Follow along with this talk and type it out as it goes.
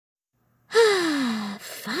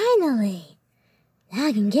Finally! Now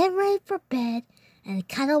I can get ready for bed and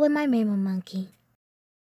cuddle with my rainbow monkey.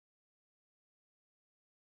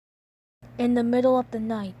 In the middle of the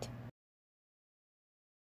night.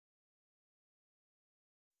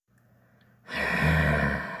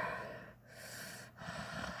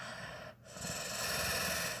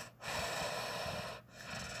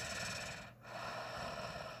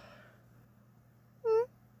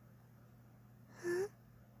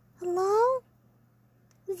 Hello?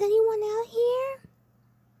 Is anyone out here?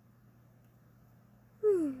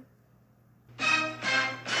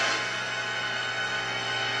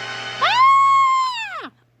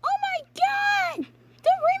 Ah! Oh my God!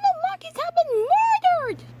 The rainbow monkeys have been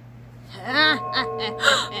murdered!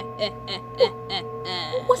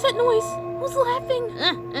 What's that noise? Who's laughing?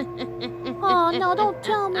 Oh no, don't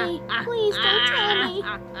tell me. Please don't tell me.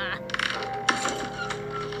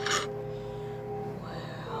 Where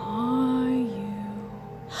are you?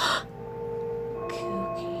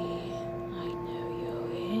 Cookie, I know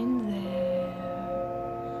you're in there.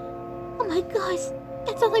 Oh my gosh,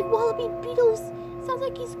 that sounds like Wallaby Beetles. Sounds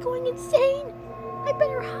like he's going insane. I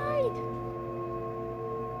better hide.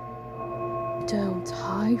 Don't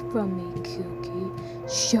hide from me, Cookie.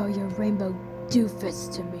 Show your rainbow doofus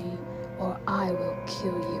to me, or I will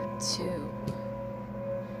kill you too.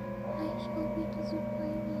 I hope he doesn't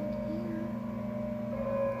find me in here.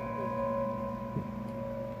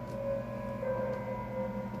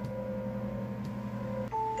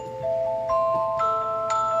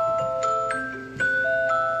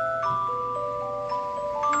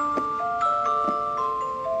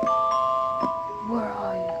 Where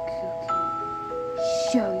are you, Cookie?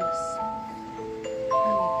 Show yourself.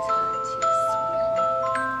 Hang tight here, sweetheart.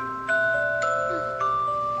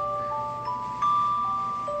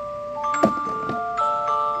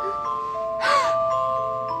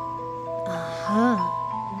 Aha!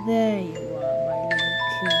 There you are, my little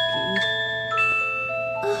Cookie.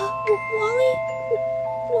 Wally?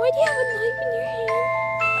 Why do you have a knife in your hand?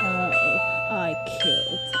 Oh, I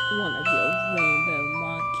killed one of your rainbow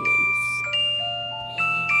monkeys. And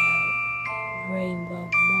you know, rainbow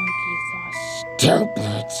monkeys are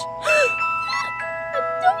stupid.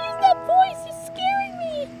 Don't use that voice, you're scaring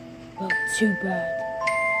me. Well, too bad.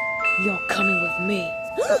 You're coming with me.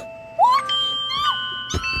 What?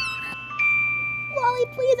 Wally,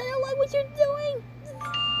 please, I don't like what you're doing.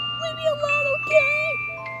 Leave me alone, okay?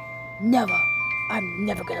 Never. I'm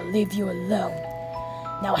never gonna leave you alone.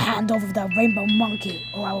 Now hand over that rainbow monkey,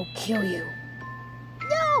 or I will kill you.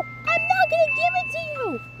 No! I'm not gonna give it to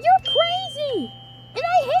you! You're crazy! And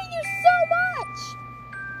I hate you so much!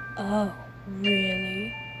 Oh,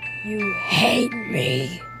 really? You hate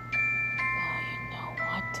me?